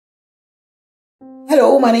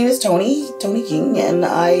Hello, my name is Toni King, and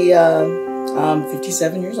I'm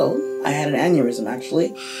 57 years old. I had an aneurysm,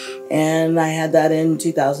 actually, and I had that in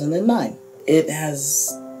 2009. It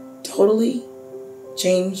has totally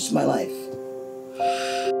changed my life.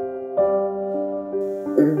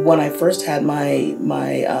 When I first had my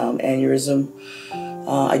aneurysm,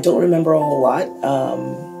 I don't remember a whole lot.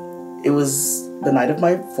 It was the night of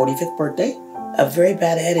my 45th birthday. A very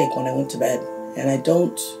bad headache when I went to bed, and I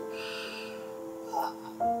don't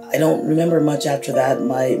remember much after that.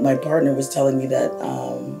 My partner was telling me that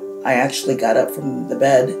I actually got up from the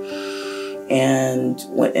bed and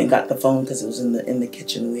went and got the phone because it was in the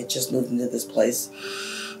kitchen. We had just moved into this place,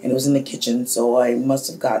 and it was in the kitchen. So I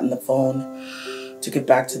must have gotten the phone, took it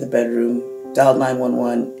back to the bedroom, dialed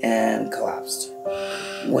 911, and collapsed.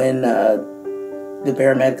 When the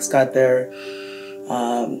paramedics got there,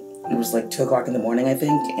 it was like 2 o'clock in the morning, I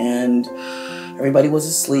think, and everybody was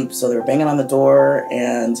asleep, so they were banging on the door,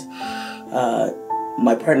 and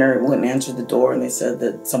my partner went and answered the door, and they said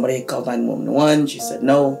that somebody had called 911. She said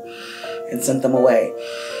no and sent them away.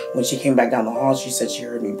 When she came back down the hall, she said she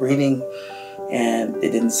heard me breathing, and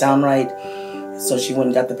it didn't sound right, so she went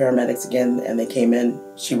and got the paramedics again, and they came in.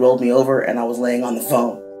 She rolled me over, and I was laying on the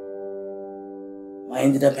phone. I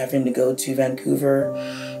ended up having to go to Vancouver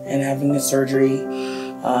and having the surgery.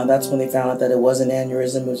 That's when they found out that it was an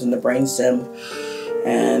aneurysm. It was in the brainstem,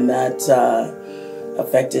 and that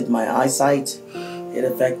affected my eyesight. It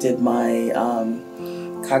affected my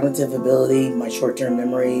cognitive ability. My short-term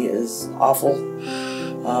memory is awful.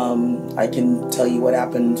 I can tell you what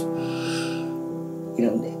happened,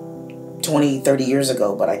 20, 30 years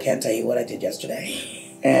ago, but I can't tell you what I did yesterday.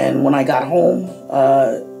 And when I got home,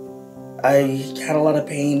 I had a lot of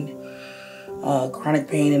pain. Chronic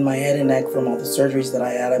pain in my head and neck from all the surgeries that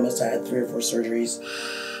I had. I must have had 3 or 4 surgeries.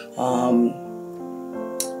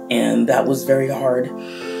 And that was very hard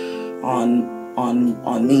on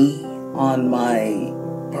me, on my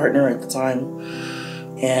partner at the time,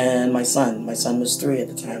 and my son. My son was 3 at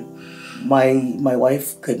the time. My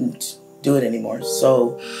wife couldn't do it anymore,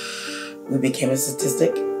 so we became a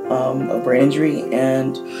statistic of brain injury,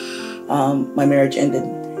 and my marriage ended.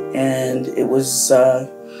 And it was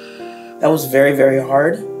that was very, very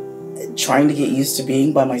hard, trying to get used to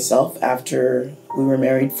being by myself after we were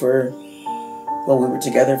married we were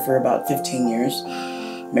together for about 15 years,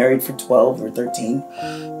 married for 12 or 13.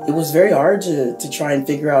 It was very hard to try and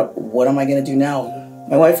figure out, what am I going to do now?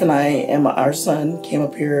 My wife and I and our son came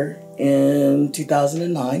up here in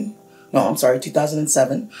 2009. No, I'm sorry,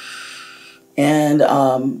 2007. And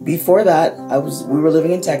before that, we were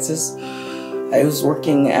living in Texas. I was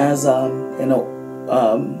working as an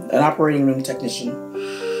operating room technician,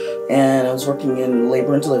 and I was working in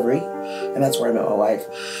labor and delivery, and that's where I met my wife.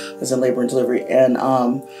 I was in labor and delivery, and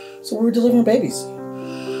so we were delivering babies,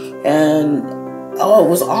 and it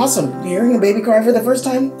was awesome hearing a baby cry for the first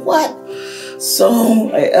time. What?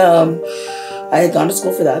 So I had gone to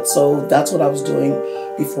school for that, so that's what I was doing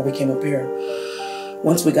before we came up here.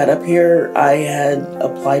 Once we got up here, I had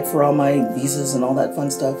applied for all my visas and all that fun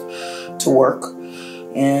stuff to work,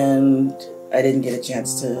 and I didn't get a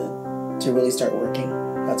chance to really start working.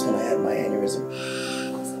 That's when I had my aneurysm.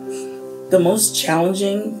 The most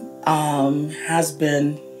challenging has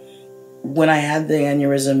been when I had the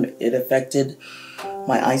aneurysm. It affected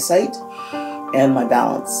my eyesight and my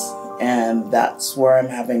balance, and that's where I'm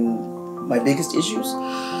having my biggest issues.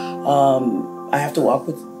 I have to walk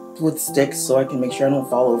with sticks so I can make sure I don't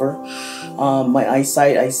fall over. My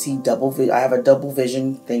eyesight, I see double. I have a double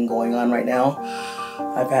vision thing going on right now.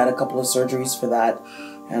 I've had a couple of surgeries for that,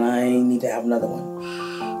 and I need to have another one.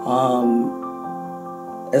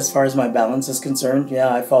 As far as my balance is concerned, yeah,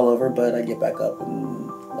 I fall over, but I get back up, and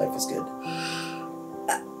life is good.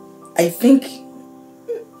 I think,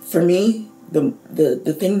 for me, the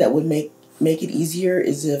thing that would make it easier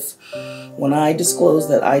is if, when I disclose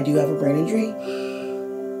that I do have a brain injury,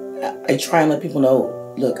 I try and let people know,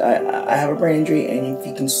 look, I have a brain injury, and if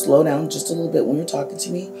you can slow down just a little bit when you're talking to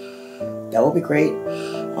me, that would be great.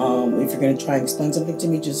 If you're going to try and explain something to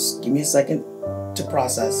me, just give me a second to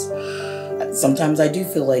process. Sometimes I do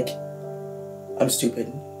feel like I'm stupid,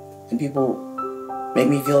 and people make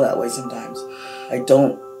me feel that way sometimes. I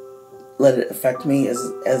don't let it affect me as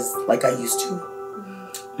like I used to.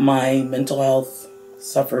 My mental health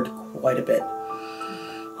suffered quite a bit,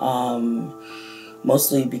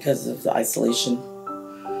 mostly because of the isolation,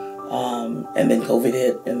 and then COVID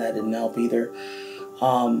hit, and that didn't help either.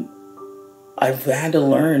 I've had to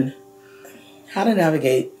learn how to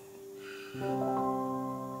navigate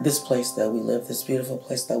this place that we live, this beautiful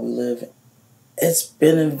place that we live. It's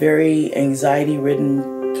been a very anxiety-ridden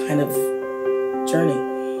kind of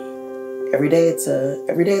journey. Every day it's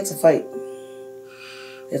a fight.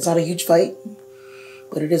 It's not a huge fight,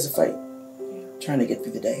 but it is a fight. Trying to get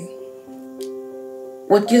through the day.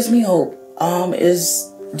 What gives me hope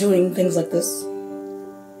is doing things like this,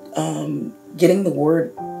 getting the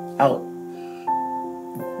word out.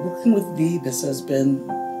 Working with VBIS has been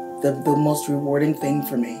the most rewarding thing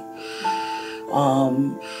for me.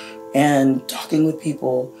 And talking with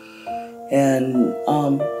people and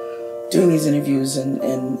doing these interviews and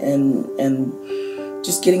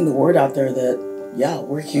just getting the word out there that, yeah,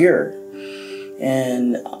 we're here.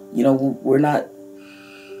 And, you know, we're not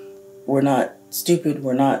stupid,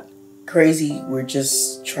 we're not crazy, we're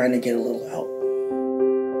just trying to get a little help.